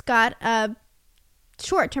it's got a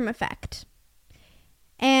short-term effect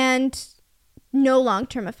and no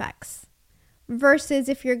long-term effects. Versus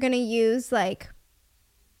if you're going to use like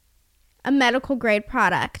a medical grade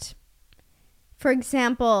product, for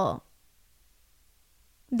example,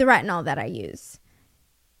 the retinol that I use,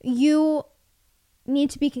 you need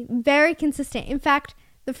to be very consistent. In fact,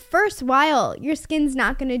 the first while, your skin's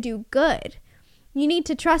not going to do good. You need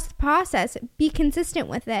to trust the process, be consistent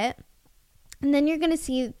with it, and then you're going to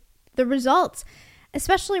see the results.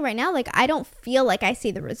 Especially right now, like I don't feel like I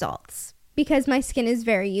see the results because my skin is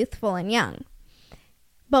very youthful and young.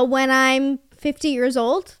 But when I'm 50 years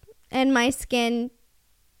old and my skin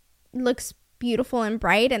looks beautiful and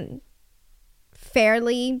bright and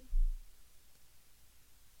fairly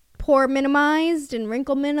pore minimized and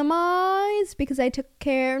wrinkle minimized because I took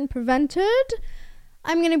care and prevented,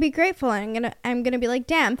 I'm going to be grateful. And I'm going to be like,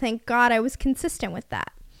 damn, thank God I was consistent with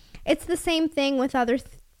that. It's the same thing with other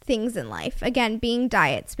things in life. Again, being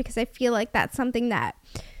diets, because I feel like that's something that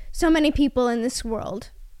so many people in this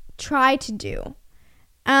world try to do.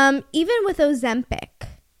 Even with Ozempic,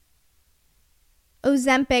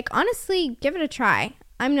 honestly, give it a try.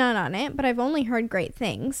 I'm not on it, but I've only heard great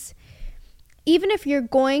things. Even if you're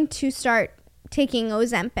going to start taking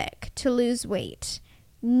Ozempic to lose weight,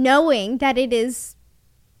 knowing that it is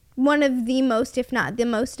one of the most, if not the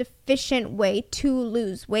most efficient way to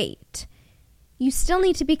lose weight, you still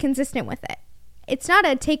need to be consistent with it. It's not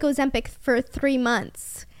a take Ozempic for 3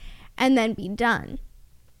 months and then be done.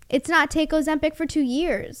 It's not take Ozempic for 2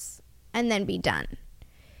 years and then be done.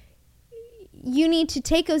 You need to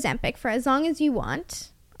take Ozempic for as long as you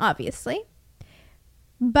want, obviously.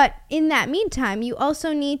 But in that meantime, you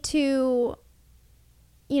also need to,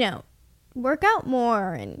 work out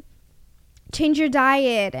more and change your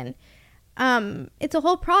diet. And it's a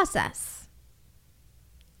whole process.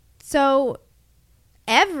 So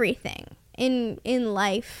everything in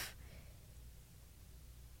life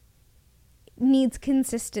needs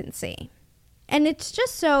consistency. And it's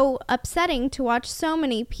just so upsetting to watch so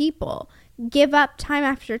many people give up time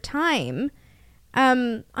after time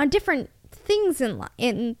on different things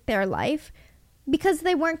in their life because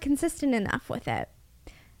they weren't consistent enough with it.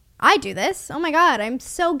 I do this. Oh my God, I'm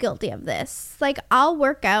so guilty of this. Like, I'll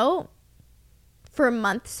work out for a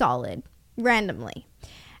month solid, randomly.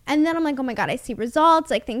 And then I'm like, oh my God, I see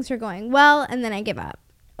results, like things are going well, and then I give up.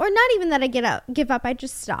 Or not even that I give up, I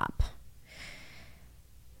just stop.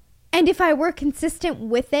 And if I were consistent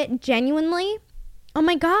with it genuinely, oh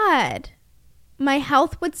my God, my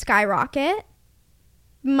health would skyrocket.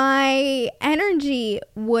 My energy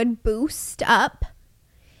would boost up.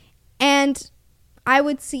 And I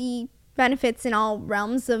would see benefits in all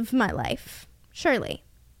realms of my life, surely.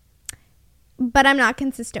 But I'm not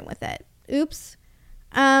consistent with it. Oops.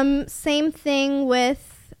 Same thing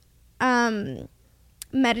with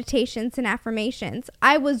meditations and affirmations.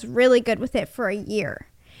 I was really good with it for a year.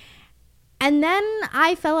 And then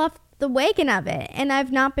I fell off the wagon of it, and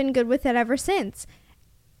I've not been good with it ever since.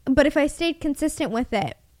 But if I stayed consistent with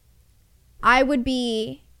it, I would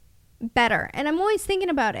be better. And I'm always thinking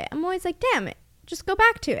about it. I'm always like, damn it, just go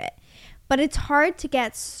back to it. But it's hard to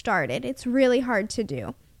get started. It's really hard to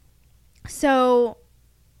do. So,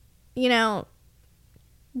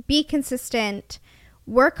 be consistent,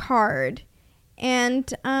 work hard,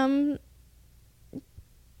 and,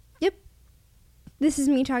 yep. This is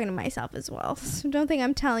me talking to myself as well. So don't think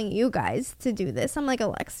I'm telling you guys to do this. I'm like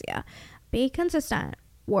Alexia. Be consistent.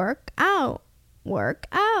 work out, work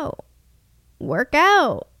out, work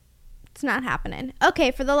out. It's not happening.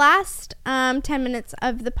 Okay, for the last 10 minutes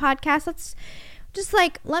of the podcast, let's just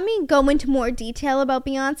let me go into more detail about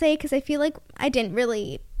Beyonce, because I feel like I didn't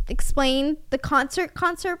really explain the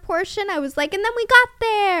concert portion. I was like, and then we got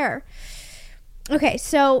there. Okay,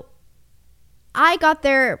 so I got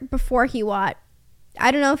there before Hiwat.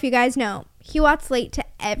 I don't know if you guys know, Hiwat's late to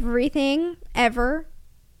everything, ever.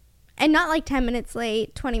 And not 10 minutes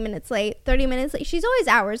late, 20 minutes late, 30 minutes late. She's always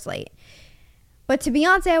hours late. But to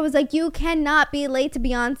Beyonce, I was like, you cannot be late to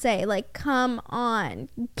Beyonce. Come on.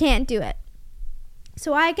 You can't do it.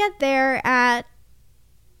 So I get there at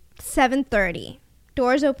 7:30.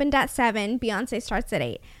 Doors opened at 7. Beyonce starts at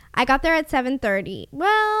 8. I got there at 7:30.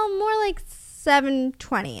 Well, more like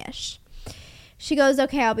 7:20-ish. She goes,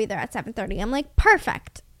 okay, I'll be there at 7:30. I'm like,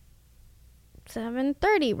 perfect.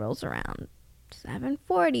 7:30 rolls around.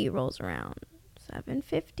 7:40 rolls around.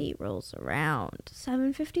 7:50 rolls around.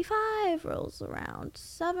 7:55 rolls around.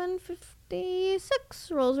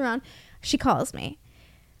 7:56 rolls around. She calls me.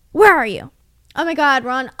 Where are you? Oh my God,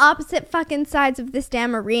 we're on opposite fucking sides of this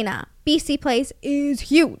damn arena. BC Place is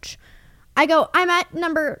huge. I go, I'm at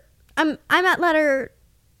letter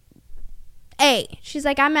A. She's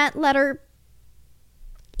like, I'm at letter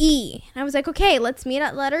E. And I was like, okay, let's meet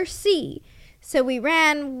at letter C. So we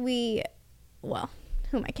ran, well,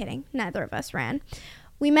 who am I kidding? Neither of us ran.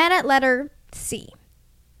 We met at letter C,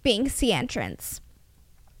 being C entrance.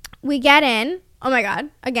 We get in. Oh my God.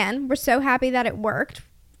 Again, we're so happy that it worked.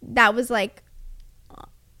 That was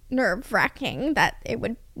nerve-wracking that it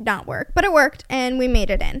would not work. But it worked, and we made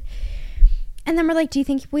it in. And then we're like, do you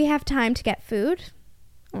think we have time to get food?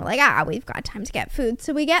 And we're like, we've got time to get food.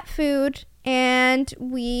 So we get food, and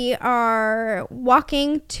we are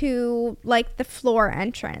walking to, the floor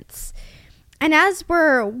entrance. And as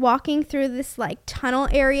we're walking through this tunnel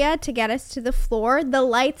area to get us to the floor, the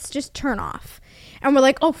lights just turn off. And we're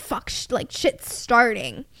like, oh fuck, shit's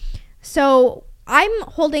starting. So I'm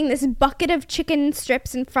holding this bucket of chicken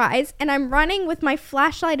strips and fries, and I'm running with my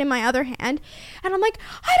flashlight in my other hand. And I'm like,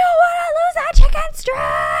 I don't want to lose that chicken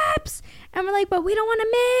strips. And we're like, but we don't want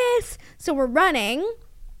to miss. So we're running.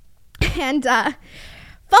 And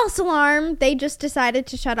false alarm, they just decided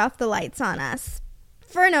to shut off the lights on us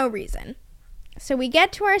for no reason. So we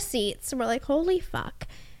get to our seats. We're like, holy fuck.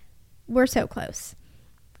 We're so close.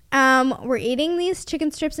 We're eating these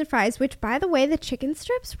chicken strips and fries, which, by the way, the chicken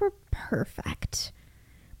strips were perfect.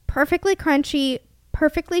 Perfectly crunchy,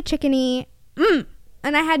 perfectly chickeny.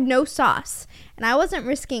 And I had no sauce. And I wasn't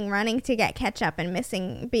risking running to get ketchup and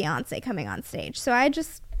missing Beyonce coming on stage. So I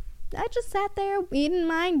just sat there eating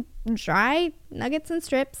my dry nuggets and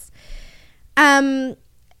strips. Beyonce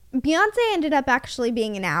ended up actually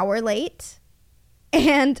being an hour late.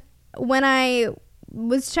 And when I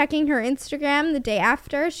was checking her Instagram the day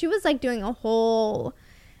after, she was doing a whole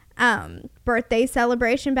birthday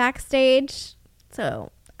celebration backstage.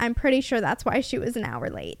 So I'm pretty sure that's why she was an hour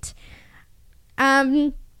late.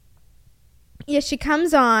 Yeah, she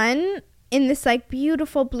comes on in this like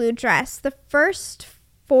beautiful blue dress. The first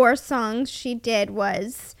 4 songs she did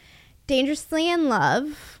was Dangerously in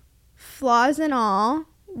Love, Flaws and All,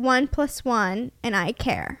 1+1, and I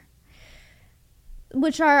Care,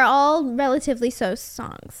 which are all relatively so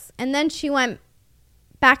songs. And then she went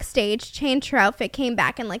backstage, changed her outfit, came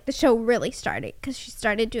back, and like the show really started because she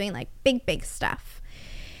started doing like big stuff.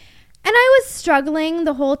 And I was struggling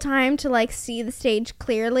the whole time to like see the stage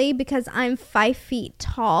clearly because I'm 5 feet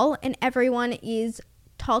tall and everyone is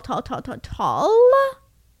tall.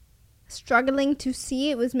 Struggling to see.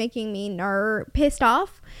 It was making me pissed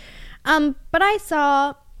off. But I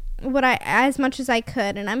saw as much as I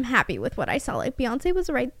could, and I'm happy with what I saw. Like Beyonce was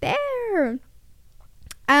right there.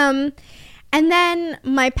 And then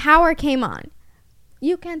my power came on.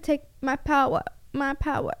 You can't take my power.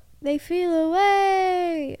 They feel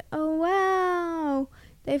away. Oh wow.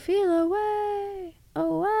 They feel away.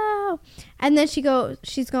 Oh wow. And then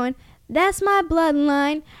she's going, that's my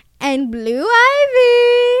bloodline. And Blue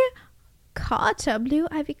Ivy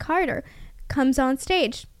Carter comes on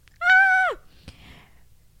stage.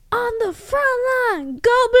 On the front line,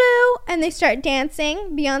 go Blue. And they start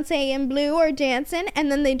dancing. Beyonce and Blue are dancing,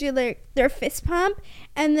 and then they do their fist pump,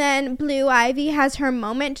 and then Blue Ivy has her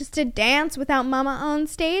moment just to dance without Mama on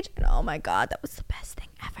stage. And oh my god, that was the best thing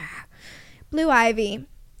ever. Blue Ivy,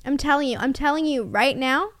 I'm telling you right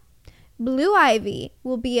now, Blue Ivy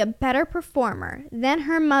will be a better performer than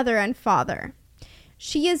her mother and father.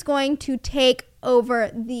 She is going to take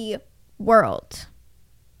over the world.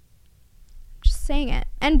 Saying it.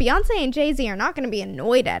 And Beyonce and Jay-Z are not going to be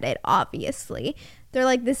annoyed at it, obviously. They're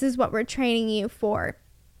like, this is what we're training you for.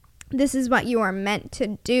 This is what you are meant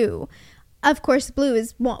to do. Of course, Blue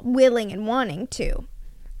is willing and wanting to.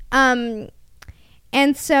 And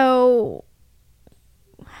so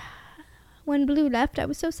when Blue left, I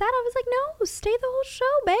was so sad. I was like, no, stay the whole show,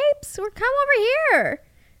 babes. Or come over here.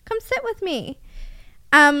 Come sit with me.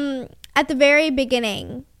 At the very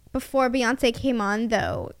beginning, before Beyonce came on,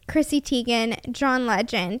 though, Chrissy Teigen, John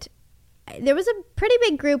Legend, there was a pretty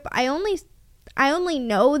big group. I only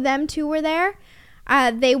know them two were there.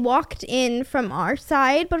 They walked in from our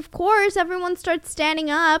side, but of course everyone starts standing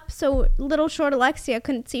up, so little short Alexia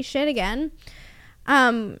couldn't see shit again.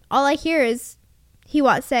 All I hear is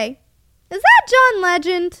Hiwat say, "Is that John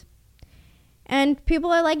Legend?" And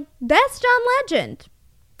people are like, "That's John Legend."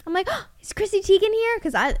 I'm like, oh, is Chrissy Teigen here?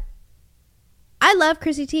 Because I love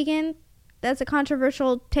Chrissy Teigen. That's a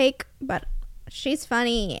controversial take, but she's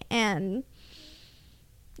funny, and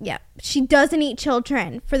yeah, she doesn't eat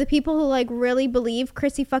children. For the people who like really believe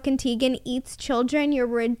Chrissy fucking Teigen eats children, you're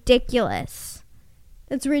ridiculous.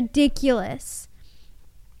 That's ridiculous.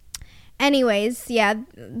 Anyways, yeah,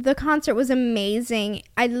 the concert was amazing.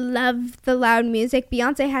 I love the loud music.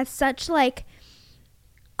 Beyonce has such like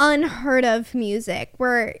unheard of music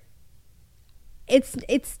where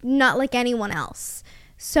it's not like anyone else.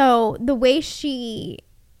 So the way she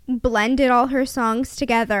blended all her songs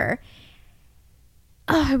together,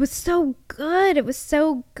 oh, it was so good. It was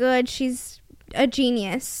so good. She's a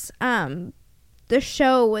genius. The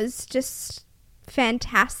show was just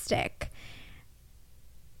fantastic.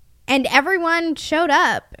 And everyone showed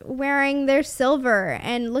up wearing their silver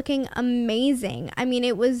and looking amazing. I mean,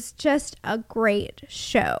 it was just a great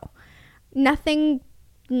show. Nothing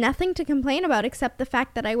to complain about except the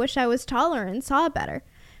fact that I wish I was taller and saw better.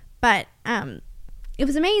 But it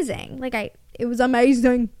was amazing. It was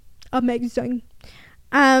amazing. Amazing.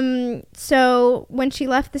 So when she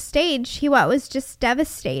left the stage, Hiwat was just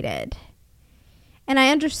devastated. And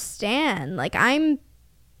I understand.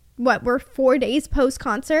 We're 4 days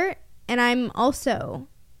post-concert, and I'm also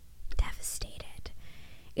devastated.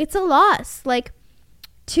 It's a loss,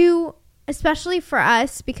 especially for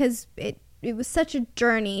us, because it was such a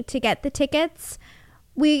journey to get the tickets.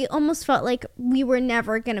 We almost felt like we were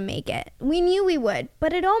never going to make it. We knew we would,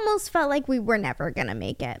 but it almost felt like we were never going to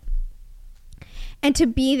make it. And to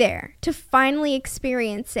be there, to finally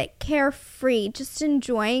experience it carefree, just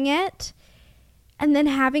enjoying it, and then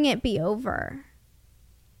having it be over.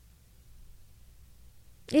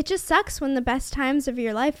 It just sucks when the best times of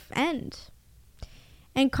your life end.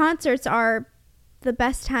 And concerts are the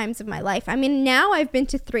best times of my life. I mean, now I've been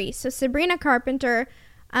to 3. So Sabrina Carpenter,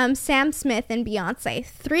 Sam Smith, and Beyonce.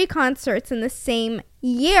 3 concerts in the same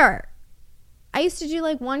year. I used to do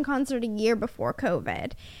 1 concert a year before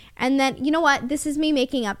COVID. And then, you know what? This is me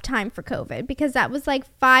making up time for COVID, because that was 4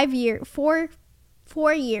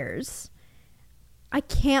 years. I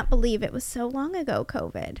can't believe it was so long ago,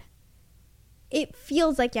 COVID. It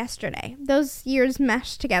feels like yesterday. Those years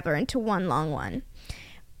meshed together into one long one.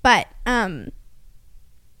 But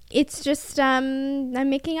it's just I'm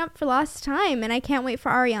making up for lost time, and I can't wait for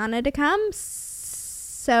Ariana to come.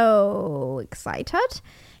 So excited.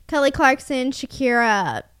 Kelly Clarkson,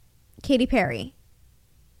 Shakira, Katy Perry.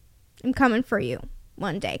 I'm coming for you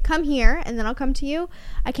one day. Come here, and then I'll come to you.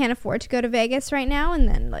 I can't afford to go to Vegas right now and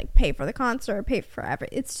then pay for the concert, pay for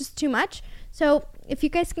everything. It's just too much. So if you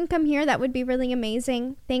guys can come here, that would be really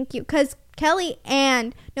amazing. Thank you. Because Kelly's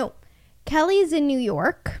in New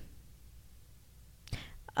York.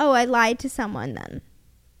 Oh, I lied to someone then.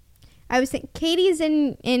 I was thinking Katie's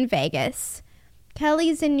in Vegas.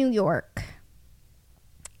 Kelly's in New York.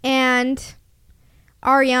 And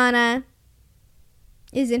Ariana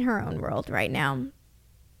is in her own world right now.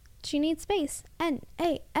 She needs space.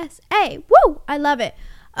 NASA. Woo! I love it.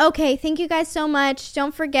 Okay, thank you guys so much.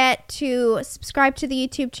 Don't forget to subscribe to the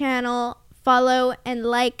YouTube channel, follow and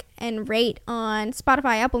like and rate on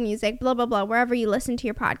Spotify, Apple Music, blah, blah, blah, wherever you listen to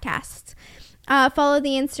your podcasts. Follow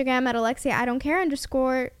the Instagram at Alexia I don't care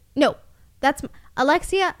 _ no, that's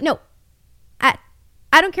Alexia, no, at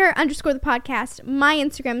I don't care _ the podcast. My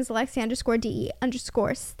Instagram is Alexia _ DE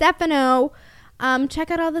 _ Stefano.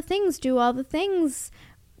 Check out all the things, do all the things,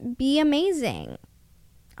 be amazing.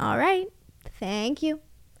 All right, thank you.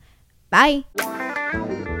 Bye.